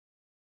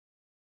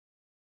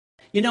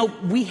You know,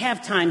 we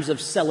have times of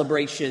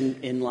celebration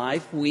in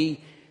life. We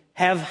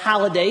have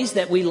holidays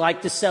that we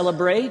like to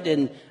celebrate,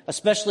 and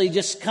especially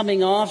just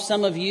coming off,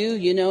 some of you,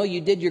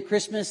 you did your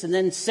Christmas and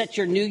then set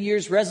your New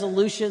Year's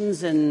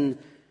resolutions, and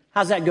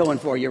how's that going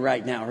for you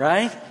right now,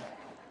 right?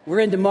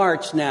 We're into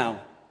March now.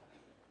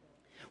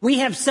 We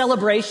have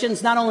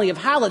celebrations not only of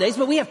holidays,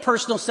 but we have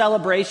personal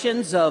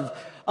celebrations of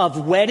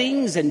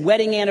weddings and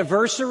wedding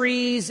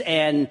anniversaries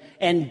and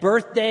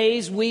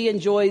birthdays. We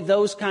enjoy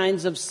those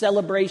kinds of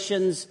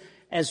celebrations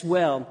as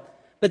well.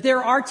 But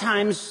there are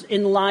times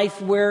in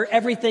life where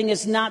everything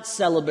is not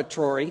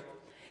celebratory.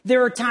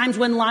 There are times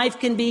when life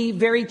can be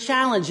very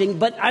challenging,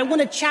 but I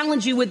want to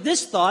challenge you with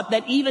this thought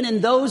that even in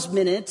those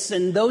minutes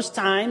and those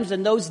times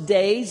and those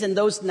days and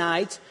those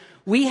nights,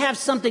 we have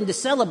something to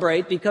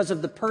celebrate because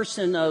of the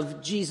person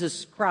of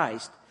Jesus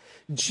Christ.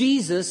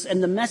 Jesus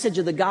and the message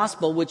of the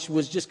gospel, which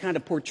was just kind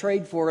of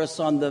portrayed for us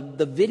on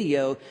the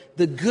video,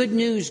 the good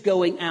news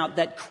going out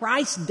that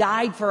Christ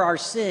died for our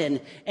sin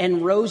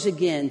and rose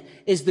again,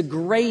 is the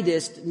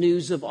greatest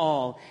news of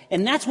all.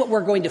 And that's what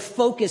we're going to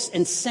focus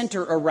and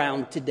center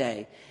around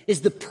today,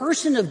 is the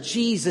person of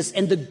Jesus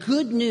and the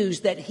good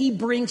news that he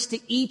brings to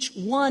each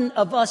one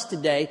of us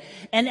today.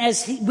 And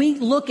as we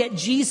look at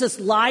Jesus'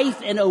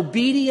 life and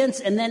obedience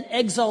and then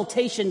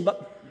exaltation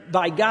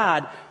by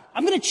God,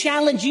 I'm going to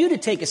challenge you to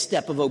take a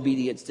step of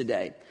obedience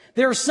today.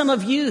 There are some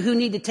of you who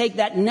need to take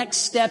that next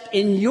step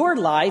in your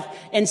life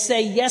and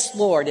say, yes,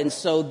 Lord. And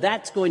so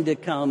that's going to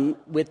come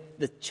with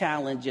the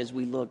challenge as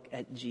we look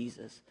at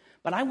Jesus.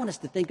 But I want us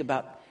to think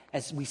about,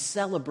 as we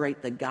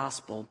celebrate the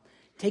gospel,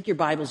 take your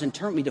Bibles and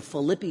turn with me to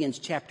Philippians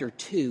chapter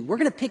 2. We're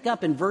going to pick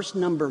up in verse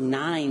number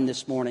 9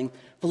 this morning.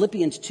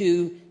 Philippians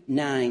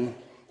 2:9.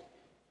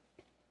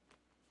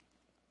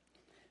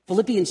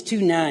 Philippians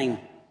 2:9.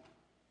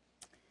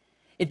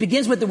 It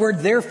begins with the word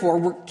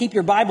therefore. Keep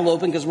your Bible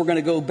open because we're going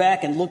to go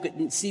back and look at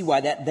and see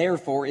why that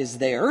therefore is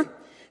there.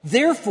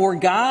 Therefore,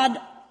 God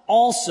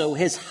also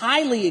has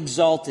highly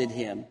exalted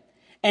him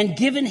and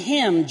given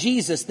him,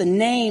 Jesus, the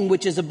name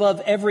which is above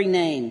every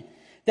name,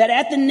 that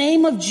at the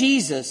name of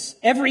Jesus,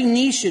 every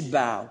knee should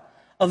bow,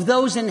 of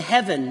those in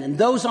heaven and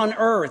those on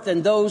earth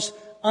and those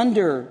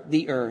under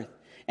the earth,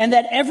 and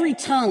that every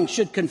tongue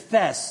should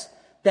confess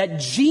that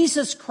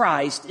Jesus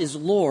Christ is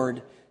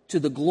Lord, to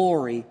the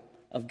glory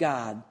of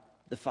God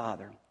the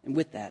Father. And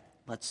with that,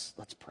 let's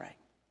pray.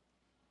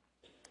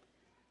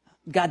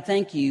 God,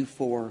 thank you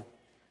for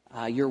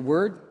your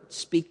word.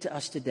 Speak to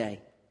us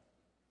today.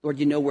 Lord,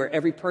 you know where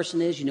every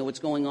person is. You know what's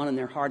going on in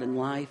their heart and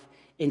life.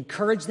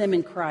 Encourage them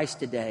in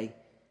Christ today.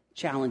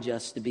 Challenge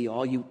us to be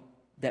all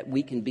that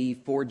we can be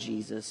for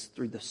Jesus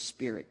through the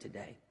Spirit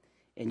today.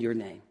 In your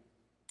name,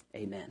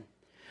 amen.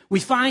 We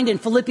find in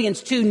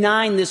Philippians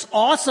 2:9 this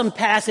awesome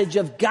passage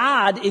of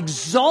God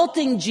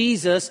exalting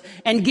Jesus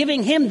and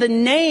giving him the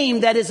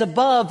name that is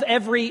above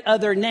every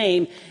other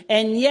name.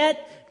 And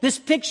yet, this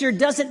picture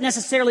doesn't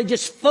necessarily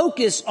just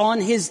focus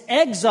on his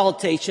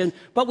exaltation,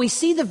 but we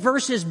see the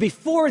verses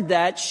before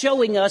that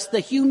showing us the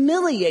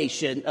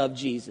humiliation of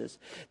Jesus.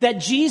 That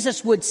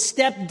Jesus would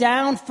step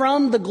down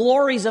from the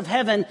glories of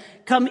heaven,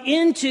 come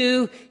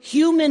into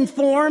human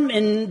form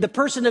in the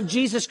person of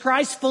Jesus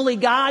Christ, fully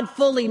God,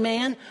 fully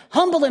man,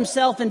 humble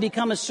himself and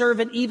become a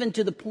servant even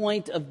to the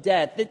point of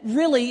death. It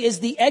really is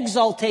the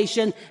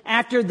exaltation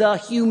after the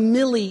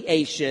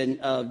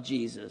humiliation of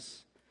Jesus.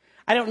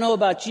 I don't know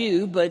about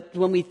you, but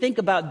when we think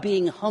about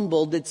being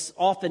humbled, it's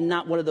often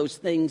not one of those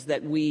things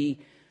that we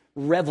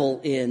revel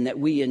in, that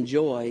we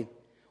enjoy.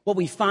 What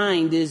we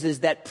find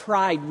is that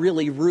pride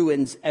really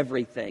ruins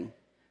everything.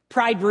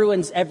 Pride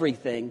ruins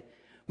everything.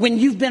 When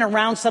you've been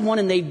around someone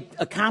and they've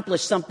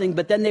accomplished something,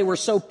 but then they were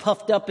so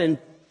puffed up and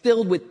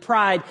filled with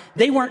pride,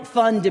 they weren't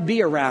fun to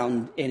be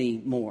around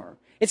anymore.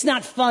 It's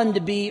not fun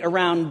to be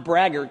around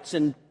braggarts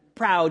and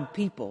proud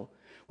people.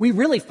 We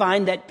really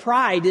find that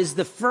pride is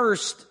the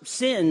first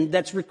sin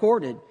that's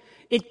recorded.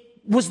 It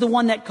was the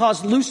one that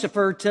caused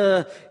Lucifer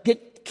to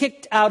get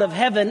kicked out of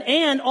heaven,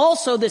 and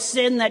also the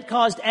sin that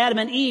caused Adam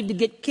and Eve to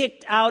get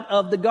kicked out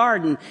of the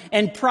garden.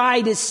 And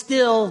pride is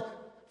still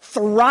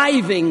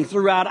thriving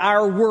throughout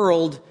our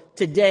world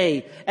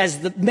today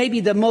as maybe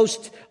the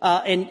most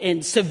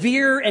and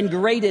severe and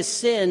greatest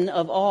sin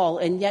of all.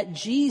 And yet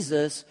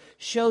Jesus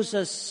shows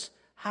us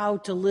how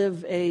to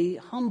live a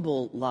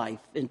humble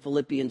life in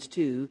Philippians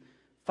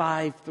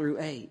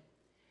 2:5-8.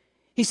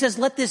 He says,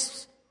 let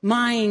this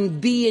mind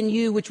be in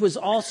you, which was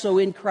also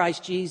in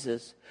Christ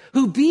Jesus,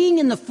 who being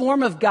in the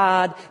form of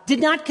God, did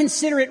not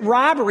consider it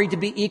robbery to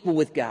be equal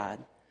with God.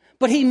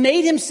 But he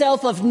made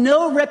himself of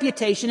no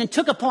reputation and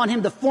took upon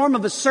him the form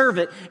of a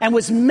servant and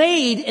was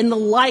made in the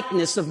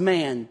likeness of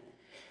man.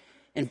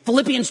 And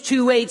Philippians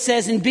 2:8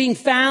 says, and being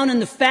found in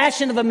the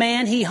fashion of a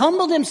man, he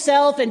humbled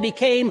himself and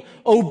became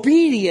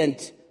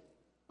obedient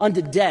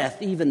unto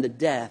death, even the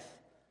death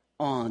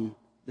on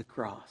the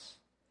cross.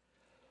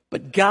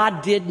 But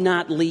God did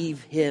not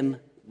leave him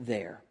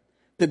there.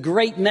 The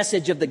great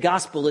message of the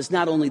gospel is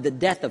not only the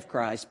death of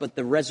Christ, but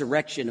the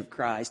resurrection of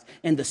Christ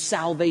and the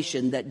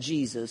salvation that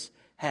Jesus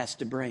has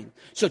to bring.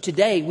 So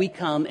today we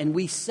come and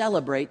we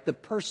celebrate the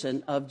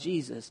person of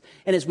Jesus.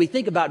 And as we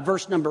think about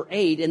verse number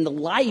 8 in the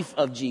life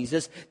of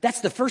Jesus,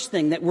 that's the first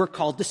thing that we're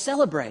called to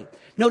celebrate.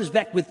 Notice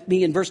back with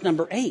me in verse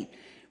number 8.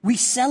 We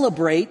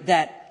celebrate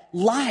that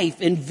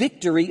life and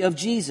victory of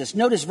Jesus.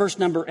 Notice verse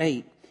number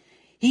 8.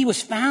 He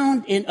was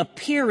found in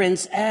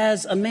appearance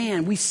as a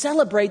man. We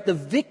celebrate the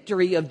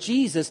victory of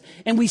Jesus,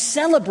 and we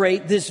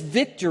celebrate this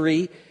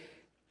victory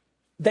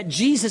that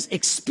Jesus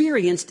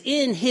experienced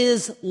in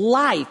his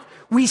life.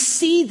 We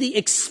see the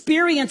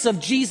experience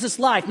of Jesus'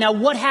 life. Now,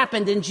 what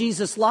happened in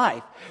Jesus'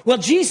 life? Well,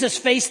 Jesus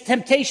faced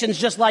temptations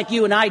just like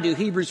you and I do,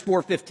 Hebrews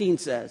 4:15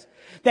 says.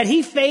 That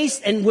he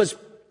faced and was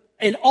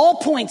in all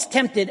points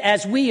tempted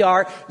as we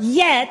are,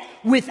 yet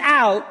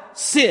without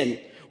sin.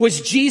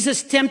 Was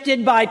Jesus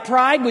tempted by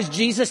pride? Was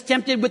Jesus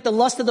tempted with the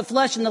lust of the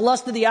flesh and the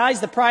lust of the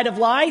eyes, the pride of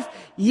life?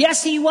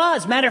 Yes, he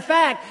was. Matter of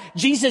fact,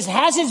 Jesus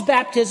has his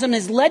baptism,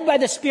 is led by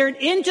the Spirit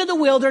into the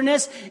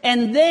wilderness,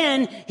 and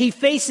then he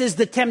faces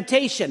the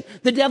temptation.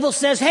 The devil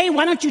says, hey,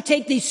 why don't you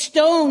take these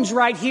stones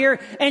right here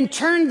and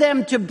turn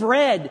them to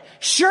bread?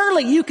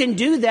 Surely you can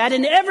do that,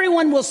 and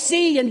everyone will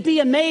see and be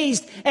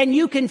amazed, and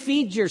you can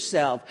feed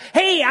yourself.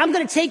 Hey, I'm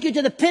going to take you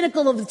to the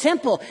pinnacle of the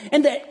temple.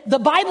 And the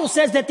Bible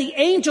says that the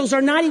angels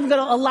are not even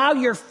going to allow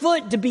your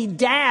foot to be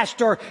dashed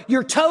or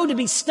your toe to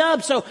be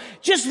stubbed. So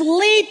just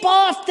leap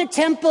off the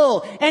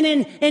temple and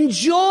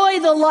enjoy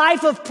the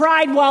life of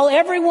pride while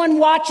everyone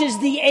watches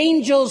the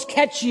angels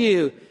catch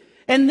you.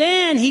 And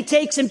then he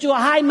takes him to a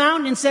high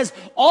mountain and says,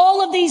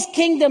 all of these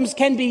kingdoms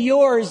can be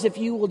yours if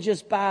you will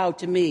just bow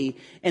to me.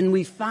 And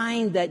we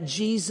find that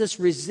Jesus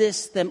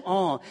resists them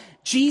all.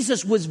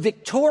 Jesus was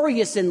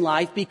victorious in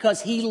life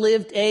because he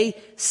lived a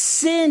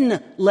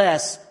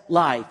sinless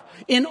life.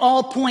 In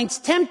all points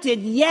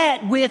tempted,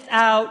 yet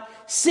without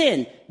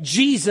sin.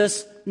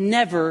 Jesus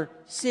never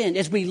sinned.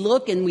 As we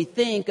look and we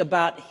think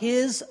about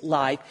his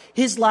life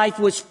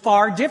was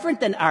far different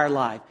than our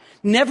life.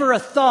 Never a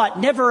thought,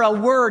 never a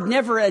word,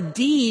 never a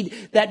deed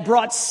that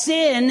brought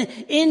sin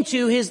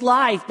into his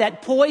life,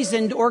 that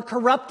poisoned or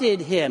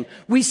corrupted him.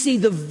 We see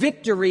the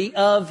victory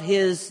of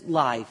his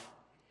life.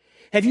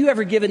 Have you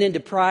ever given in to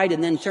pride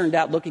and then turned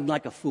out looking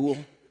like a fool?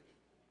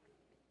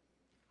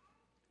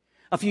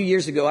 A few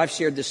years ago, I've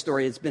shared this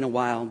story. It's been a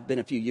while, been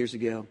a few years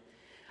ago.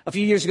 A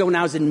few years ago when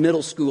I was in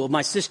middle school,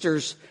 my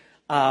sisters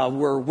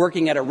were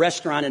working at a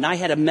restaurant, and I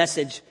had a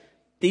message.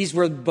 These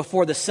were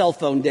before the cell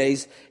phone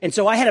days. And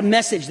so I had a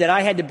message that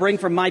I had to bring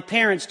from my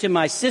parents to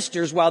my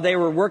sisters while they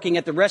were working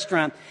at the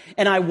restaurant.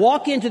 And I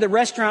walk into the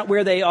restaurant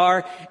where they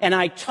are, and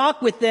I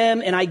talk with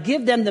them, and I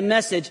give them the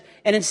message.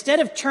 And instead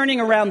of turning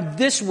around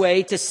this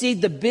way to see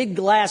the big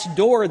glass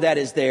door that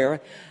is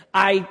there,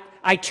 I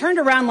turned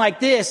around like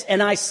this,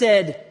 and I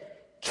said,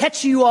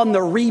 catch you on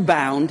the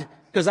rebound,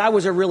 because I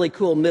was a really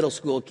cool middle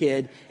school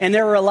kid, and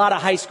there were a lot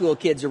of high school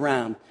kids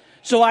around.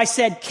 So I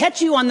said,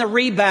 catch you on the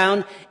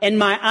rebound, and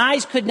my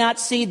eyes could not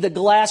see the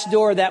glass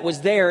door that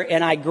was there,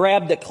 and I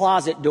grabbed the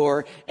closet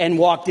door and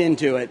walked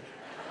into it.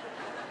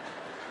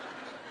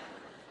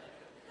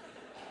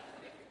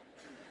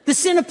 The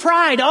sin of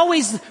pride,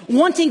 always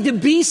wanting to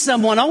be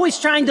someone, always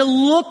trying to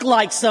look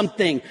like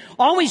something,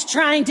 always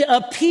trying to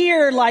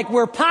appear like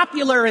we're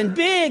popular and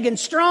big and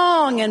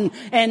strong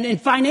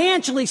and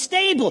financially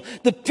stable.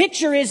 The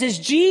picture is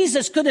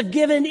Jesus could have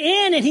given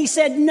in, and he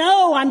said,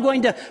 no, I'm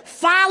going to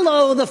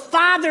follow the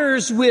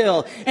Father's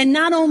will, and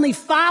not only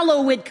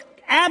follow it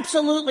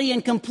absolutely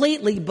and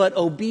completely, but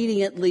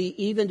obediently,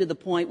 even to the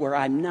point where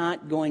I'm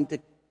not going to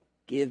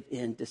give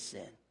in to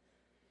sin.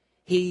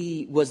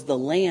 He was the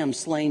lamb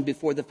slain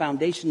before the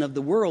foundation of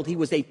the world. He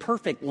was a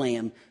perfect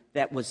lamb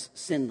that was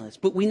sinless.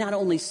 But we not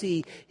only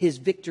see his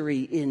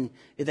victory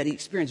that he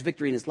experienced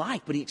victory in his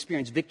life, but he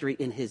experienced victory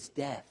in his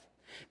death.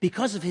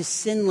 Because of his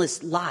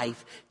sinless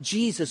life,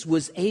 Jesus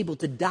was able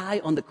to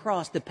die on the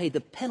cross to pay the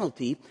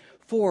penalty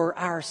for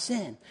our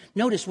sin.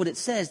 Notice what it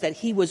says, that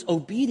he was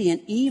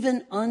obedient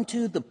even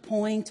unto the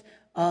point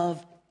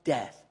of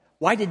death.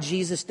 Why did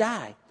Jesus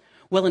die?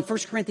 Well, in 1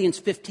 Corinthians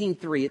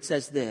 15:3, it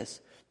says this,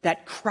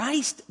 that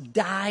Christ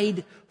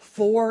died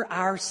for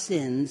our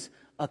sins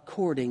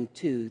according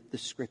to the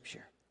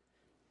Scripture.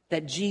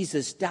 That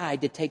Jesus died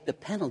to take the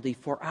penalty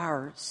for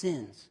our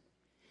sins.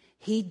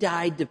 He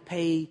died to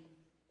pay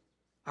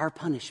our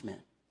punishment.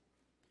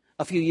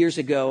 A few years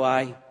ago,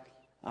 I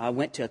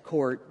went to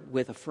court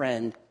with a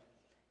friend.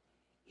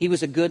 He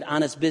was a good,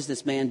 honest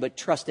businessman, but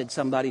trusted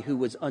somebody who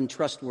was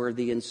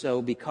untrustworthy, and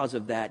so because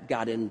of that,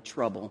 got in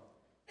trouble.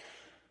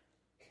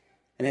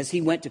 And as he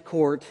went to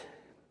court,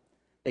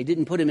 they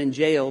didn't put him in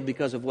jail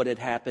because of what had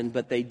happened,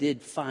 but they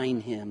did fine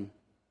him.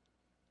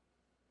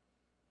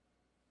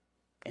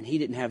 And he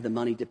didn't have the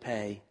money to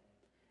pay.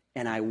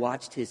 And I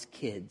watched his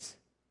kids,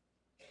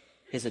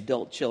 his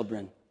adult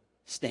children,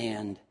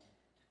 stand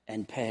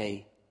and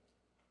pay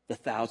the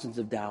thousands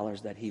of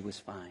dollars that he was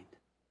fined.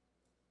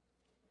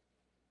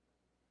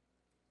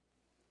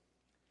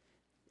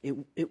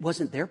 It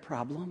wasn't their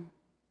problem.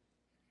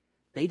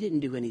 They didn't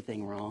do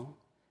anything wrong.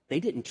 They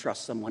didn't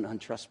trust someone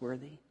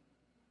untrustworthy.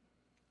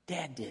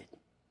 Dad did.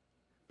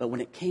 But when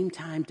it came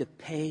time to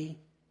pay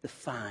the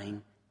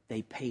fine,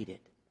 they paid it.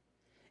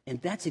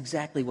 And that's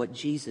exactly what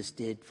Jesus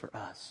did for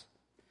us.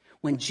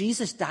 When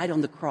Jesus died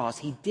on the cross,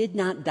 he did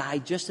not die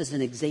just as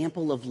an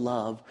example of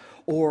love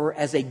or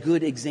as a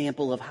good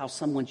example of how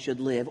someone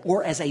should live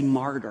or as a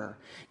martyr.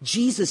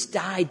 Jesus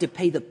died to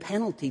pay the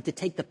penalty, to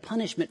take the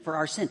punishment for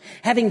our sin.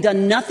 Having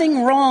done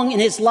nothing wrong in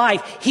his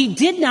life, he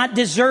did not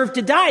deserve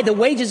to die. The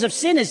wages of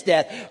sin is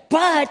death.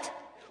 But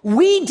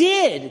we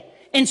did.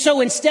 And so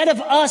instead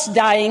of us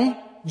dying,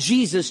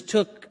 Jesus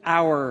took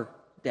our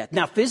death.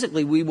 Now,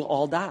 physically, we will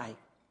all die.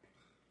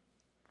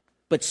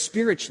 But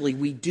spiritually,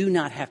 we do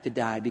not have to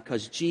die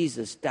because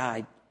Jesus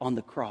died on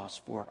the cross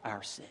for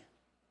our sin.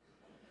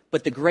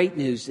 But the great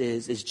news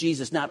is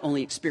Jesus not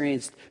only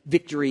experienced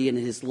victory in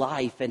his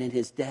life and in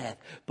his death,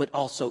 but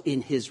also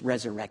in his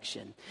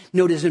resurrection.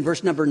 Notice in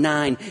verse number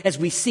 9, as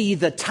we see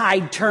the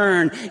tide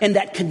turn and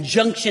that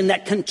conjunction,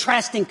 that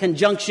contrasting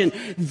conjunction,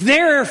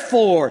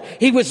 therefore,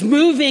 he was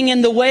moving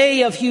in the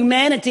way of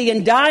humanity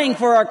and dying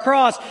for our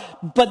cross.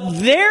 But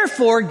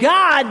therefore,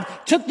 God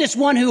took this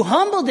one who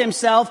humbled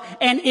himself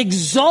and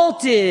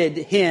exalted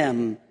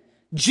him.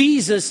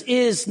 Jesus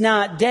is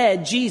not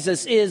dead.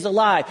 Jesus is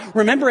alive.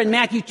 Remember in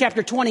Matthew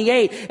chapter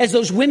 28, as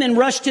those women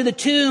rushed to the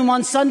tomb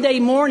on Sunday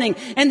morning,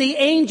 and the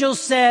angel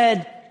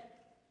said,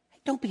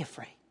 "Don't be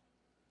afraid.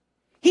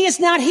 He is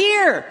not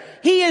here.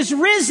 He is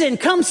risen.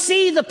 Come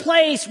see the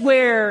place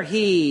where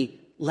he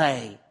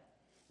lay."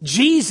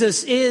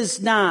 Jesus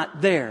is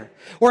not there.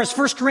 Or as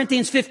 1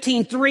 Corinthians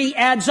 15:3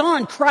 adds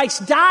on,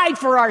 Christ died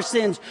for our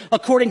sins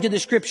according to the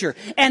scripture,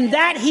 and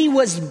that he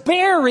was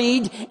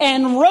buried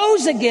and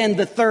rose again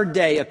the third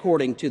day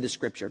according to the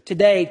scripture.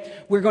 Today,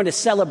 we're going to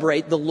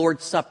celebrate the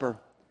Lord's Supper.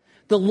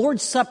 The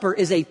Lord's Supper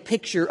is a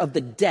picture of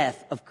the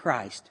death of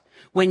Christ.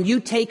 When you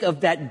take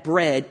of that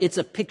bread, it's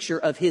a picture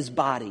of his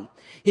body.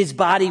 His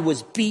body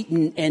was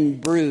beaten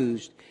and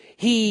bruised.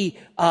 He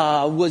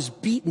was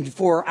beaten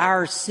for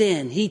our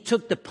sin. He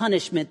took the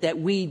punishment that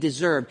we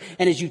deserved.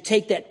 And as you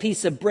take that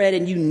piece of bread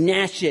and you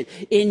gnash it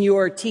in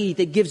your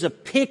teeth, it gives a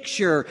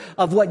picture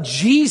of what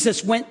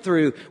Jesus went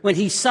through when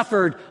he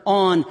suffered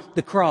on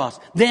the cross.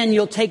 Then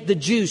you'll take the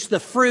juice, the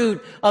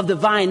fruit of the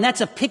vine.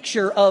 That's a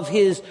picture of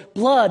his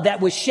blood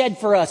that was shed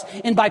for us.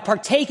 And by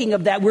partaking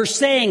of that, we're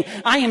saying,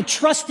 I am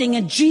trusting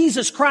in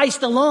Jesus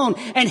Christ alone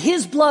and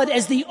his blood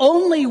as the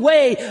only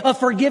way of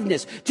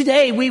forgiveness.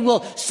 Today we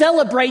will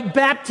celebrate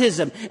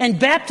baptism. And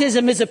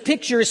baptism is a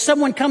picture as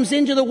someone comes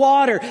into the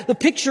water, the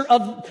picture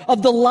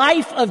of the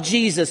life of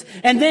Jesus.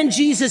 And then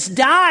Jesus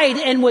died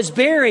and was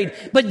buried.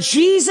 But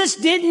Jesus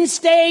didn't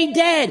stay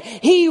dead.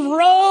 He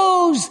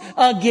rose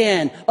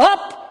again.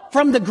 Up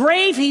from the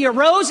grave he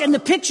arose, and the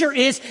picture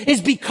is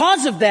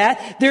because of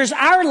that, there's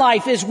our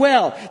life as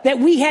well. That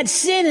we had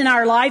sin in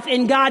our life,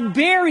 and God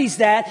buries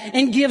that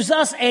and gives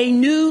us a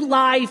new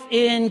life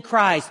in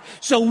Christ.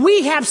 So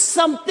we have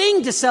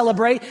something to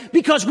celebrate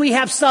because we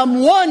have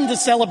someone to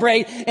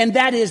celebrate, and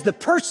that is the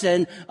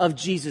person of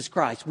Jesus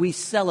Christ. We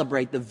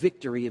celebrate the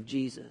victory of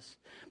Jesus.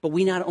 But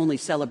we not only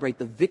celebrate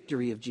the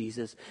victory of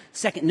Jesus,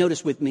 second,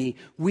 notice with me,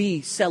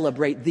 we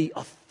celebrate the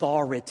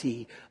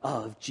authority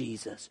of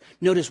Jesus.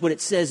 Notice what it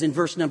says in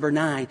verse number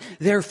 9.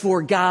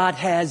 Therefore God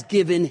has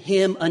given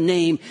him a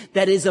name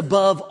that is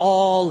above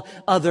all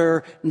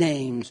other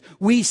names.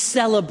 We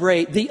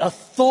celebrate the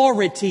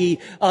authority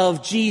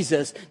of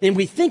Jesus. And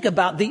we think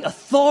about the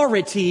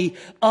authority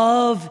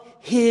of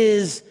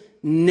his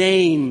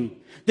name.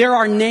 There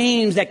are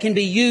names that can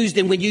be used,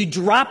 and when you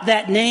drop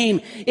that name,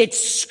 it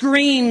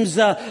screams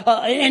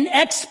an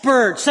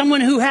expert,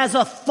 someone who has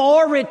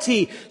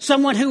authority,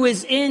 someone who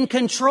is in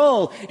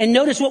control. And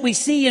notice what we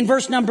see in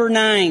verse number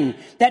 9,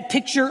 that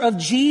picture of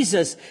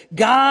Jesus.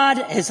 God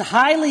has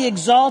highly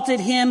exalted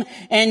him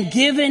and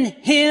given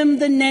him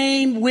the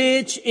name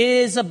which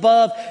is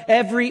above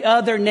every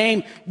other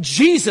name.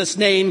 Jesus'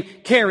 name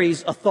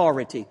carries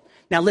authority.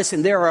 Now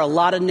listen, there are a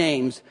lot of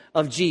names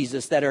of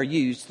Jesus that are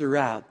used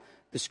throughout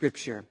the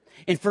scripture.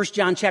 In 1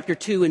 John chapter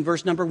 2 and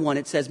verse number 1,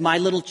 it says, "My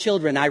little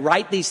children, I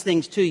write these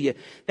things to you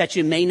that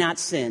you may not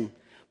sin.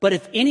 But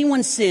if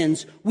anyone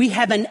sins, we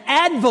have an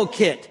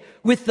advocate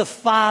with the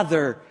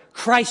Father,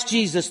 Christ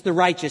Jesus the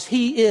righteous."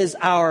 He is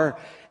our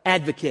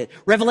advocate.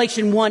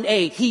 Revelation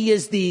 1:8, he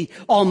is the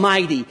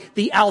Almighty,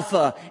 the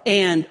Alpha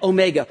and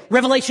Omega.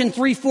 Revelation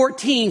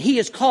 3:14, he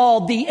is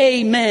called the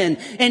Amen.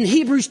 In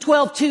Hebrews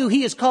 12:2,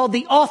 he is called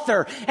the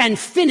author and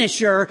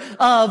finisher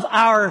of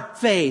our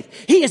faith.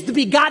 He is the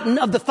begotten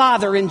of the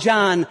Father in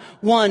John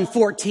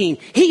 1:14.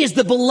 He is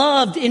the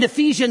beloved in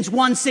Ephesians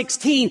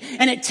 1:16.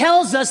 And it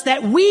tells us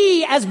that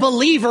we as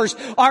believers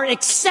are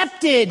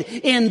accepted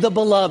in the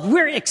beloved.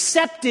 We're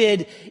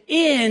accepted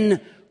in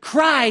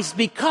Christ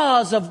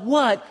because of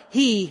what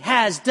he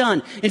has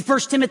done. In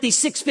 1 Timothy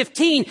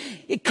 6:15,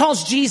 it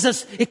calls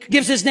Jesus, it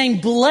gives his name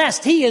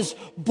blessed. He is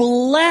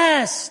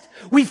blessed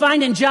We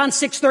find in John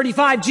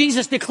 6:35,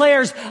 Jesus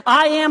declares,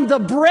 I am the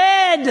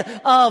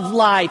bread of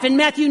life. In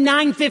Matthew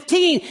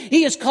 9:15,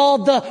 he is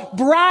called the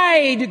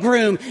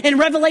bridegroom. In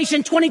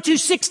Revelation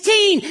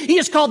 22:16, he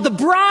is called the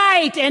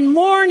bright and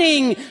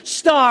morning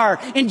star.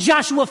 In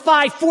Joshua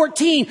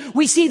 5:14,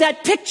 we see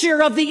that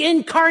picture of the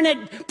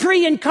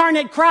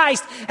pre-incarnate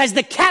Christ as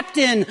the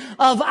captain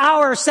of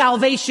our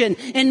salvation.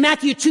 In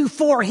Matthew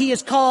 2:4, he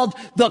is called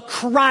the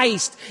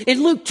Christ.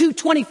 In Luke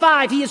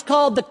 2:25, he is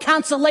called the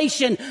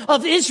consolation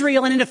of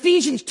Israel. And in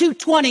Ephesians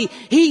 2:20,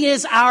 he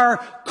is our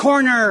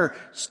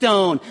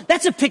cornerstone.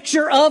 That's a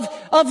picture of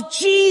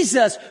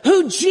Jesus,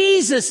 who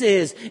Jesus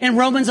is. In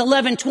Romans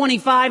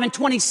 11:25 and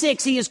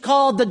 26, he is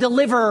called the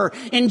deliverer.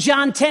 In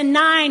John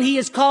 10:9, he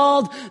is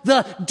called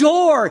the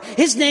door.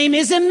 His name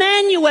is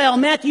Emmanuel,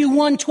 Matthew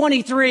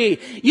 1:23.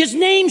 His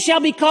name shall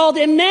be called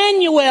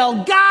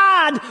Emmanuel,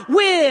 God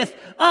with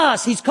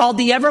us. He's called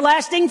the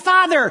everlasting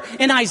Father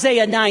in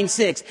Isaiah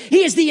 9:6.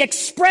 He is the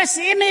express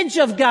image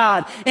of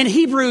God in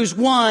Hebrews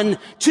 1,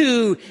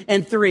 2,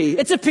 and 3.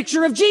 It's a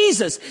picture of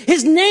Jesus.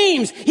 His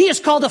names, he is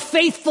called a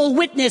faithful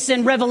witness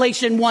in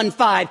Revelation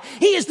 1:5.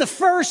 He is the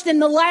first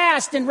and the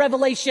last in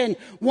Revelation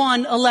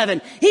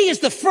 1:11. He is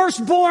the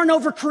firstborn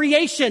over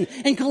creation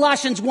in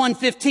Colossians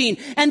 1:15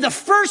 and the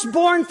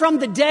firstborn from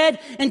the dead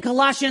in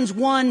Colossians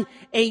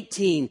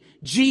 1:18.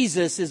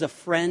 Jesus is a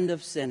friend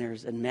of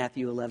sinners in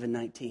Matthew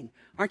 11:19.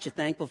 Aren't you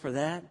thankful for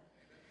that?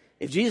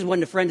 If Jesus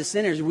wasn't a friend of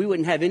sinners, we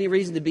wouldn't have any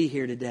reason to be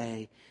here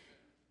today.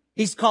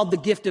 He's called the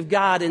gift of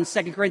God in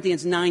 2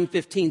 Corinthians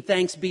 9:15.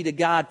 Thanks be to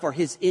God for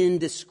his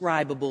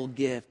indescribable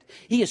gift.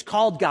 He is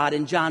called God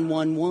in John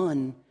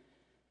 1:1.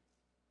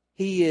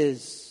 He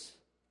is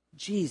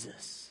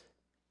Jesus.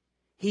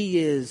 He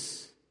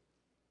is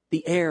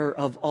the heir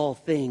of all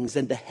things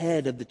and the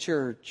head of the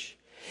church.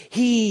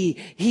 He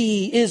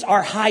is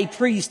our high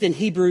priest in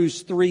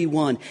Hebrews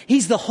 3:1.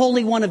 He's the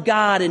Holy One of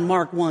God in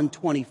Mark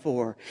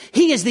 1:24.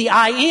 He is the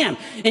I am.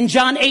 In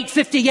John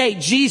 8:58,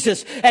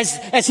 Jesus,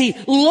 as he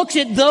looks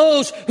at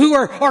those who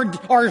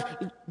are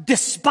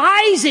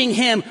despising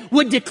him,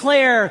 would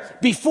declare,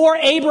 before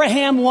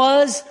Abraham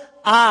was,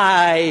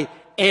 I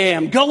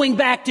am. Going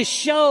back to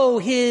show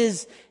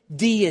his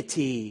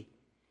deity.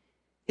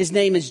 His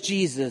name is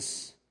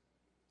Jesus.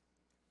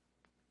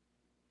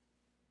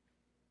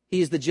 He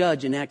is the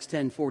judge in Acts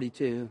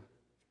 10:42.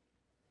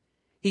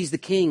 He's the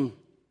king.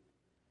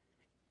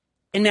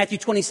 In Matthew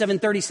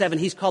 27:37,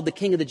 he's called the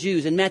King of the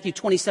Jews. In Matthew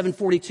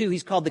 27:42,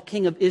 he's called the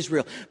King of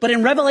Israel. But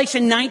in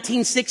Revelation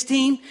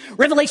 19:16,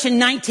 Revelation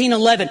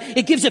 19:11,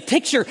 it gives a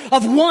picture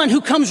of one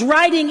who comes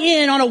riding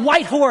in on a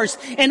white horse,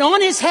 and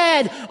on his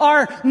head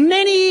are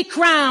many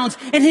crowns,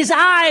 and his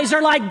eyes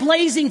are like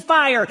blazing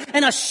fire,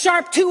 and a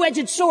sharp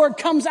two-edged sword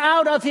comes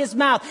out of his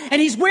mouth.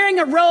 And he's wearing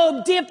a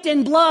robe dipped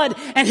in blood,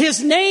 and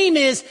his name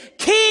is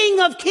King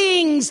of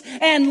Kings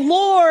and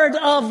Lord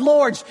of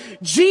Lords.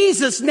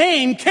 Jesus'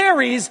 name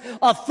carries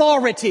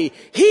authority.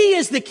 He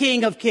is the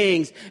King of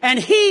Kings and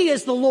he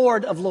is the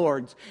Lord of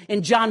Lords.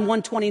 In John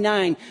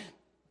 1:29,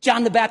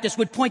 John the Baptist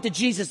would point to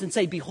Jesus and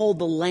say, behold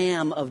the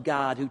Lamb of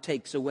God who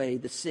takes away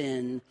the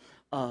sin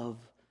of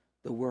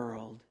the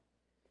world.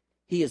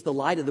 He is the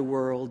light of the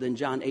world in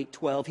John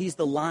 8:12. He's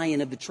the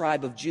Lion of the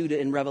tribe of Judah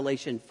in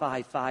Revelation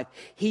 5:5.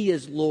 He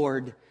is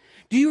Lord.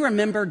 Do you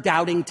remember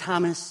Doubting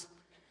Thomas?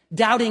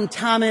 Doubting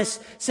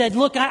Thomas said,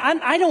 look,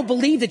 I don't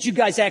believe that you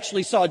guys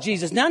actually saw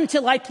Jesus. Not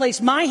until I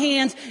place my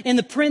hands in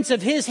the prints of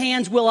his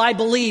hands will I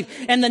believe.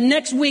 And the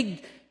next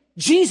week,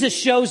 Jesus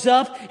shows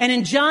up, and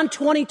in John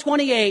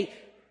 20:28,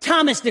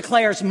 Thomas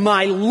declares,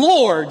 my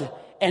Lord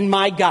and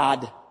my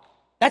God.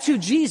 That's who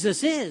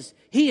Jesus is.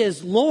 He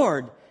is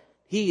Lord.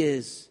 He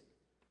is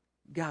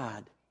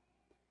God.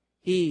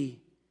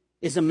 He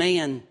is a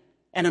man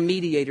and a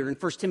mediator. In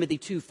 1 Timothy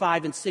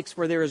 2:5 and 6,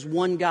 for there is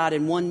one God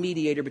and one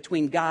mediator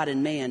between God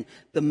and man,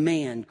 the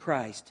man,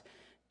 Christ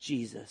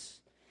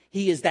Jesus.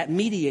 He is that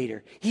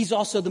mediator. He's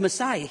also the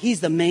Messiah. He's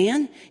the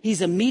man.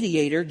 He's a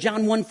mediator.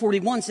 John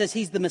 1:41 says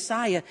he's the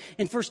Messiah.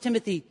 In 1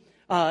 Timothy,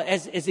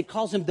 as it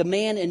calls him the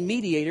man and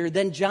mediator,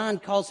 then John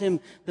calls him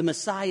the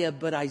Messiah,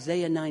 but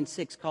Isaiah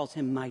 9:6 calls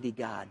him mighty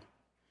God.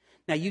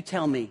 Now you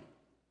tell me,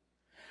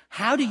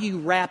 how do you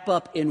wrap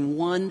up in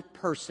one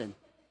person,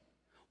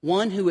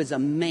 one who is a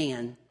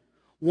man,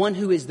 one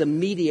who is the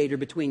mediator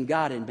between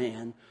God and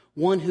man,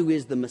 one who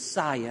is the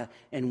Messiah,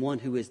 and one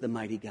who is the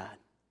mighty God?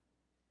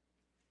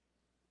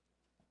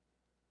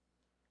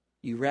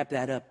 You wrap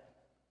that up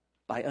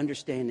by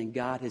understanding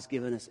God has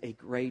given us a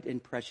great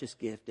and precious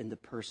gift in the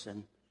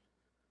person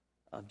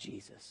of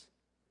Jesus.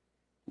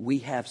 We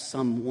have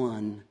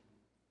someone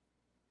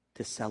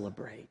to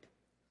celebrate.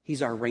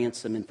 He's our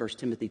ransom in 1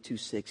 Timothy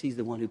 2:6. He's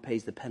the one who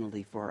pays the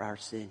penalty for our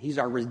sin. He's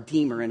our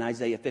Redeemer in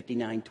Isaiah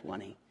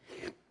 59:20.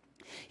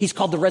 He's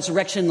called the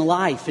resurrection and the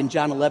life in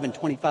John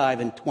 11:25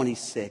 and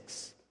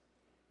 26.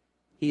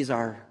 He's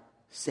our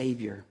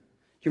Savior.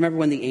 Do you remember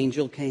when the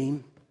angel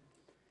came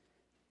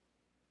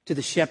to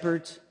the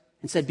shepherds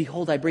and said,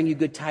 behold, I bring you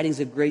good tidings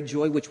of great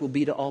joy, which will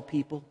be to all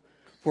people.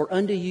 For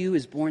unto you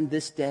is born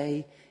this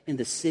day in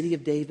the city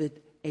of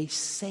David a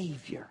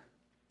Savior,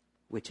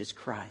 which is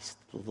Christ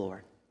the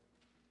Lord.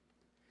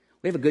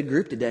 We have a good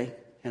group today,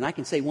 and I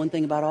can say one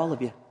thing about all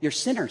of you. You're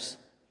sinners.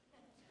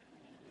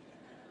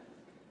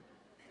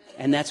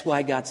 And that's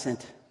why God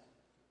sent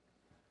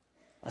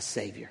a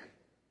Savior.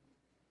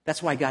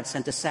 That's why God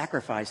sent a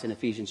sacrifice in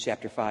Ephesians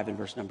chapter 5 and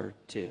verse number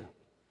 2.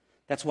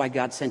 That's why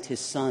God sent his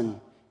Son.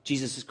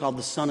 Jesus is called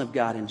the Son of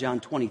God in John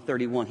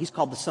 20:31. He's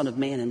called the Son of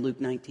Man in Luke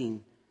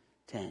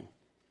 19:10.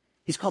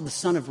 He's called the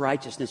Son of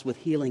Righteousness with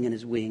healing in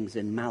his wings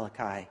in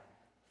Malachi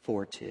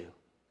 4:2.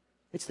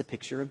 It's the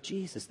picture of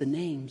Jesus, the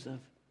names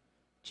of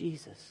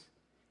Jesus.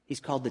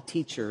 He's called the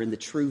teacher and the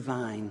true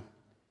vine.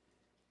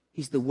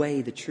 He's the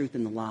way, the truth,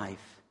 and the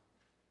life.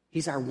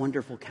 He's our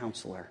wonderful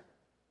counselor.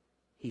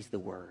 He's the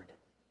Word.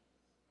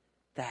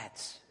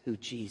 That's who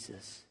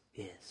Jesus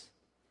is.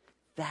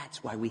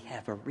 That's why we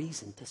have a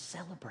reason to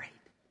celebrate.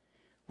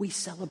 We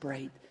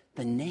celebrate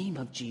the name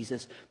of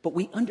Jesus, but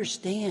we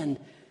understand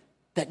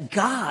that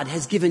God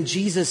has given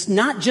Jesus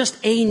not just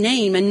a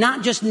name and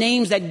not just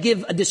names that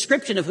give a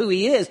description of who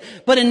he is,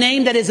 but a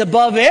name that is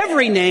above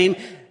every name.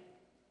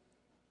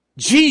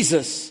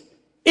 Jesus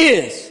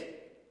is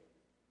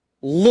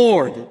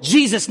Lord.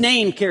 Jesus'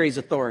 name carries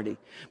authority.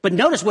 But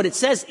notice what it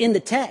says in the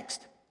text,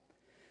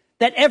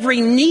 that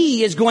every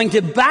knee is going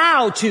to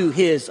bow to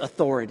his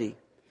authority,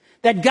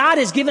 that God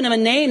has given him a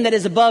name that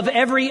is above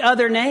every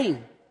other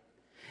name.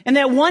 And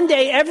that one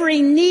day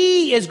every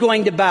knee is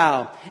going to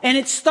bow. And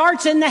it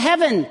starts in the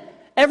heaven.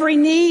 Every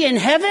knee in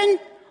heaven,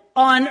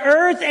 on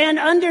earth, and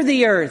under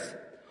the earth.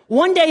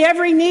 One day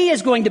every knee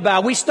is going to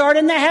bow. We start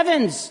in the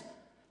heavens.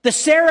 The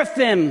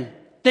seraphim,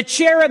 the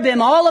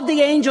cherubim, all of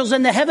the angels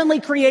and the heavenly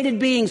created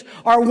beings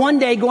are one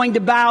day going to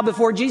bow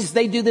before Jesus.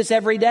 They do this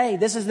every day.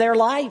 This is their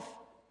life.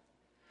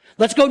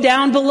 Let's go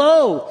down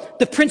below.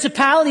 The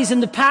principalities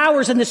and the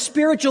powers and the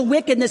spiritual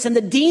wickedness and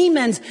the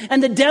demons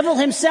and the devil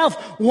himself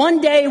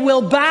one day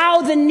will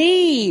bow the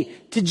knee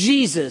to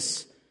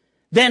Jesus.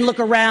 Then look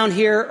around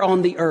here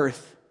on the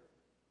earth.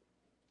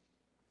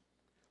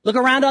 Look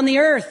around on the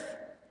earth.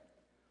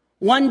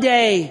 One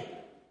day,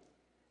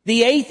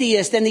 the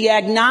atheist and the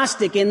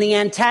agnostic and the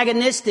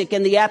antagonistic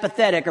and the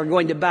apathetic are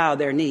going to bow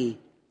their knee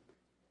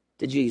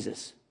to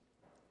Jesus.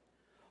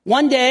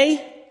 One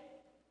day,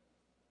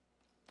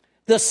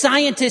 the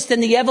scientist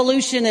and the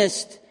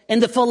evolutionist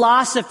and the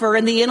philosopher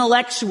and the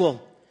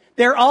intellectual,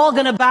 they're all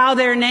going to bow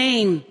their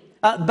knee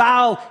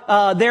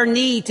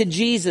to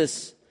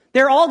Jesus.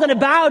 They're all going to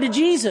bow to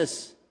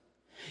Jesus.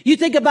 You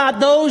think about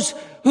those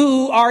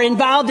who are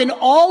involved in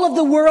all of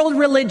the world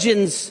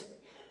religions.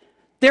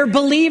 They're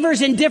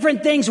believers in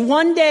different things.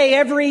 One day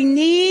every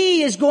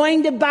knee is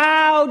going to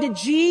bow to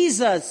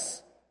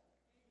Jesus.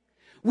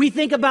 We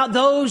think about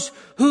those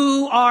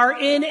who are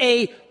in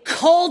a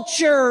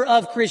culture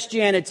of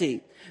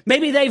Christianity.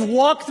 Maybe they've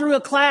walked through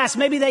a class.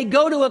 Maybe they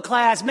go to a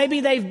class. Maybe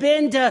they've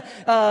been to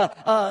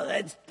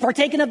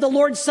partaken of the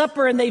Lord's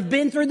Supper, and they've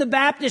been through the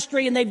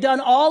baptistry, and they've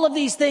done all of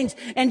these things.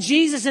 And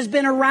Jesus has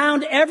been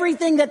around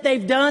everything that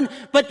they've done,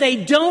 but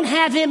they don't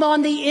have him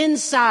on the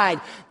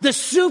inside. The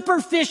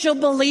superficial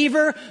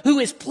believer who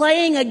is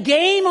playing a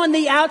game on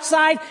the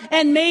outside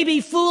and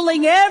maybe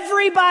fooling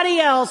everybody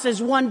else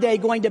is one day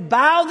going to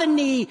bow the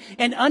knee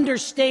and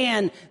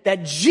understand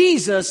that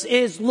Jesus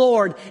is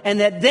Lord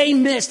and that they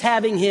missed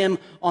having him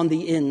on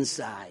the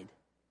inside.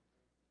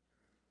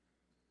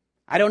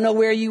 I don't know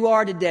where you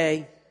are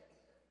today,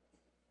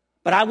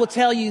 but I will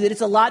tell you that it's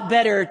a lot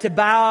better to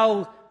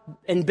bow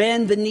and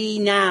bend the knee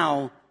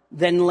now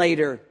than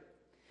later.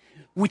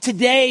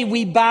 Today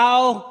we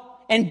bow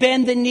and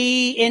bend the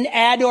knee in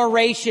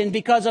adoration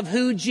because of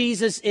who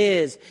Jesus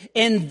is.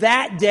 In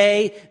that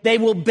day, they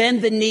will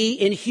bend the knee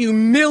in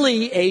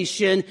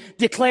humiliation,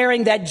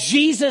 declaring that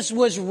Jesus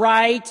was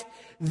right,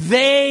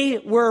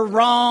 they were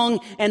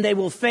wrong, and they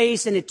will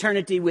face an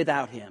eternity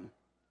without him.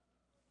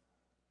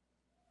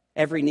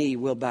 Every knee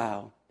will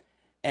bow,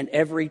 and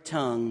every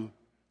tongue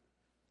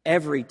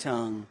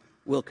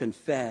will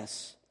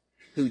confess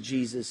who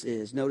Jesus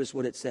is. Notice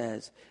what it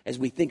says as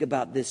we think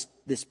about this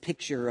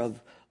picture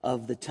of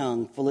the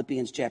tongue.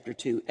 Philippians chapter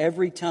 2.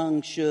 Every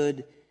tongue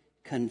should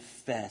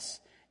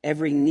confess.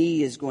 Every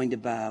knee is going to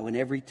bow, and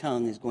every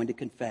tongue is going to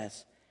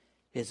confess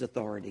his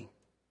authority.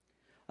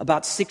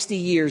 About 60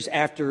 years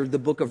after the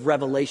book of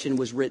Revelation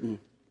was written,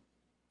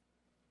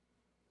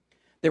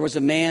 there was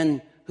a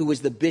man who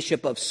was the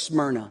bishop of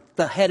Smyrna,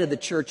 the head of the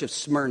church of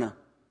Smyrna,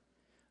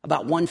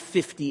 about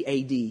 150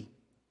 AD.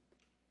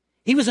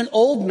 He was an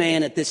old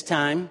man at this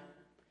time.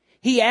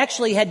 He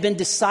actually had been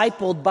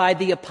discipled by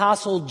the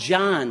apostle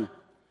John,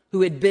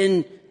 who had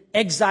been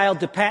exiled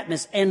to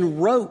Patmos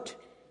and wrote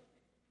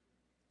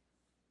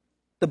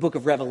the book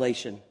of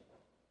Revelation.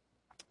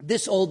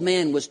 This old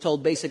man was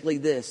told basically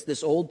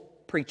this old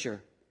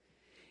preacher: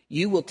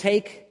 you will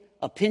take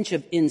a pinch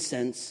of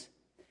incense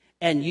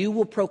and you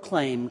will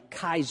proclaim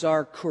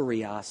Caesar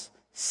Kurios,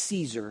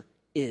 Caesar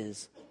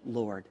is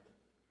Lord.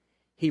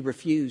 He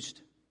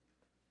refused.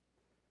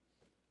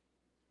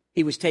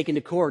 He was taken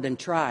to court and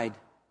tried.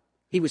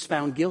 He was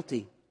found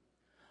guilty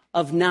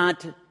of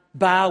not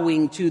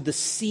bowing to the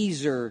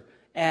Caesar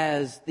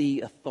as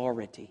the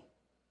authority.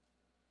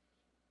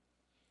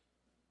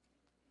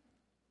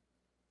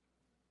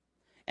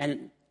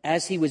 And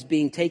as he was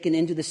being taken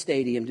into the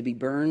stadium to be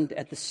burned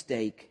at the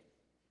stake,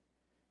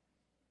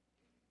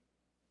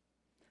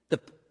 the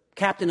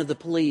captain of the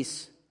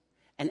police,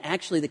 and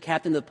actually the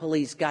captain of the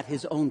police got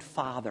his own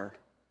father,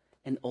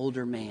 an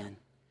older man,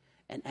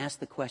 and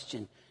asked the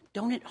question,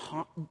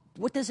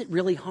 what does it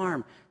really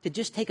harm to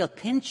just take a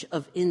pinch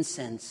of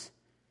incense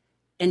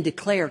and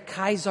declare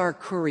Caesar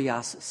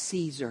Kurios,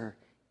 Caesar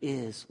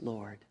is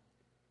Lord?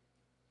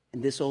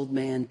 And this old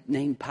man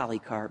named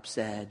Polycarp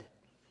said,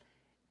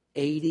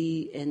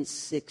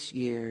 86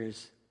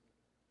 years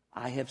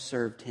I have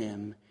served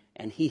him,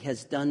 and he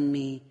has done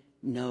me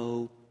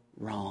no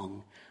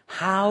wrong.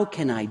 How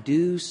can I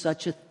do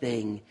such a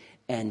thing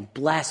and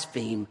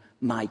blaspheme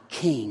my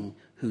king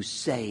who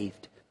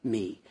saved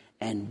me?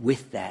 And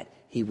with that,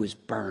 he was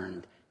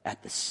burned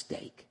at the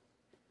stake.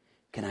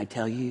 Can I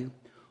tell you,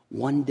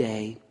 one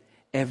day,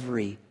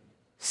 every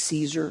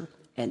Caesar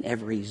and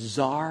every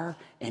czar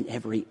and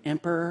every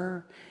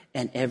emperor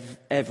and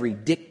every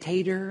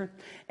dictator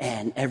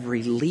and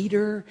every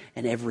leader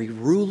and every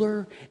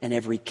ruler and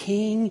every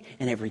king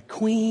and every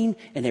queen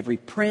and every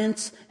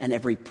prince and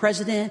every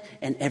president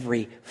and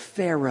every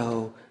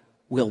pharaoh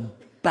will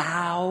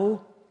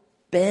bow,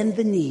 bend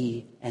the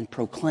knee, and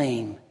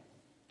proclaim,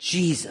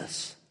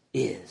 Jesus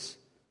is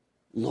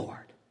Lord.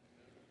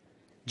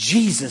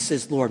 Jesus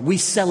is Lord. We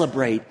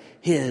celebrate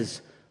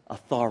his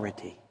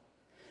authority.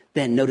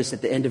 Then notice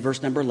at the end of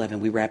verse number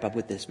 11, we wrap up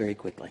with this very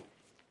quickly.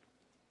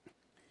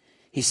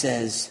 He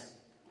says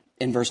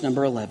in verse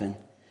number 11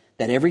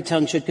 that every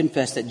tongue should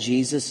confess that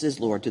Jesus is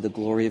Lord to the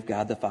glory of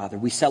God the Father.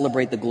 We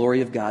celebrate the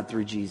glory of God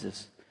through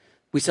Jesus.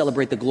 We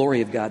celebrate the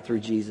glory of God through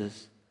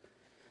Jesus.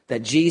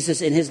 That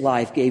Jesus in his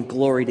life gave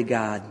glory to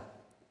God.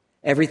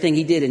 Everything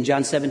he did in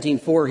John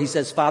 17:4, he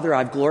says, Father,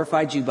 I've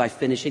glorified you by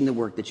finishing the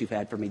work that you've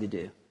had for me to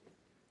do.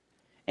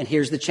 And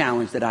here's the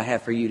challenge that I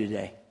have for you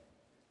today.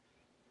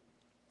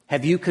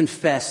 Have you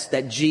confessed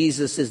that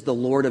Jesus is the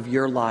Lord of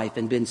your life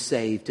and been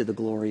saved to the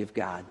glory of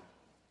God?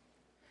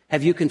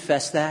 Have you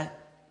confessed that?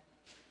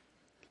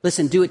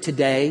 Listen, do it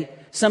today.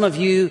 Some of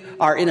you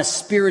are in a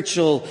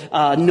spiritual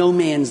no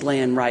man's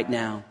land right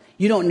now.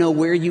 You don't know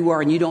where you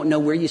are and you don't know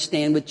where you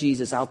stand with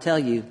Jesus. I'll tell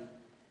you,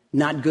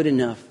 not good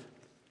enough.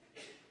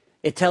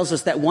 It tells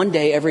us that one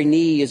day every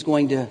knee is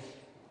going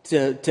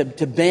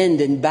to bend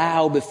and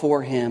bow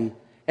before him.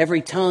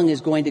 Every tongue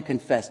is going to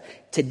confess.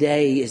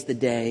 Today is the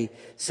day.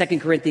 2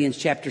 Corinthians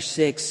chapter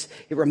 6,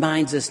 it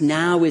reminds us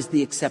now is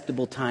the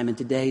acceptable time and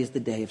today is the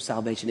day of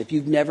salvation. If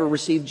you've never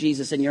received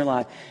Jesus in your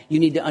life, you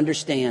need to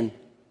understand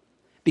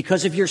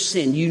because of your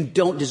sin, you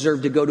don't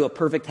deserve to go to a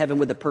perfect heaven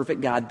with a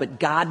perfect God, but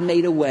God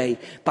made a way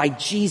by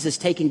Jesus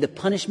taking the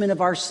punishment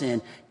of our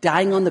sin,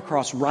 dying on the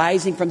cross,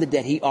 rising from the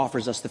dead. He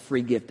offers us the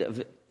free gift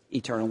of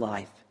eternal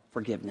life,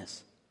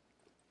 forgiveness.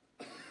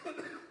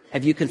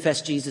 Have you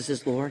confessed Jesus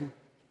as Lord?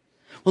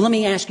 Well, let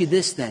me ask you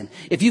this then.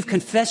 If you've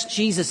confessed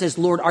Jesus as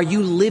Lord, are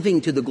you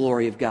living to the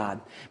glory of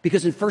God?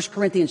 Because in 1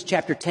 Corinthians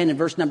chapter 10 and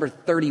verse number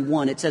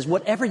 31, it says,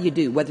 whatever you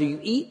do, whether you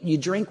eat, you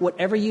drink,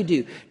 whatever you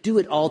do, do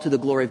it all to the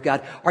glory of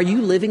God. Are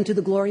you living to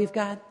the glory of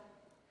God?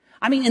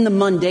 I mean, in the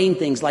mundane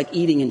things like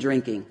eating and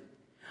drinking.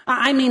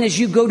 I mean, as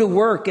you go to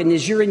work and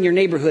as you're in your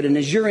neighborhood and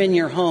as you're in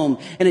your home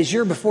and as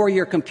you're before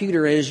your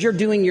computer and as you're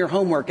doing your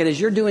homework and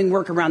as you're doing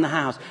work around the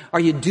house, are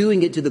you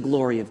doing it to the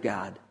glory of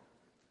God?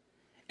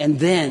 And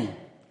then,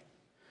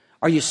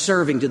 are you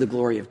serving to the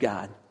glory of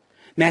God?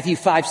 Matthew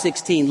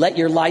 5:16, let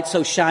your light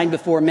so shine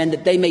before men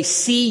that they may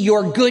see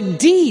your good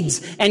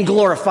deeds and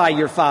glorify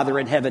your Father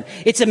in heaven.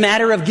 It's a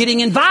matter of getting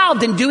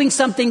involved and doing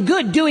something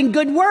good, doing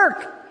good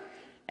work.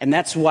 And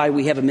that's why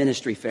we have a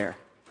ministry fair.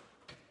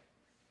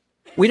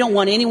 We don't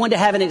want anyone to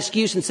have an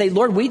excuse and say,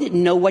 Lord, we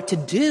didn't know what to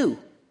do.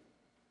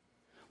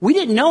 We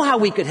didn't know how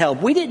we could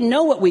help. We didn't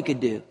know what we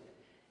could do.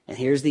 And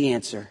here's the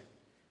answer.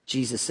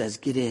 Jesus says,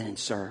 get in and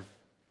serve.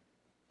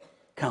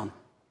 Come,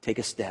 take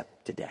a step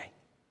today.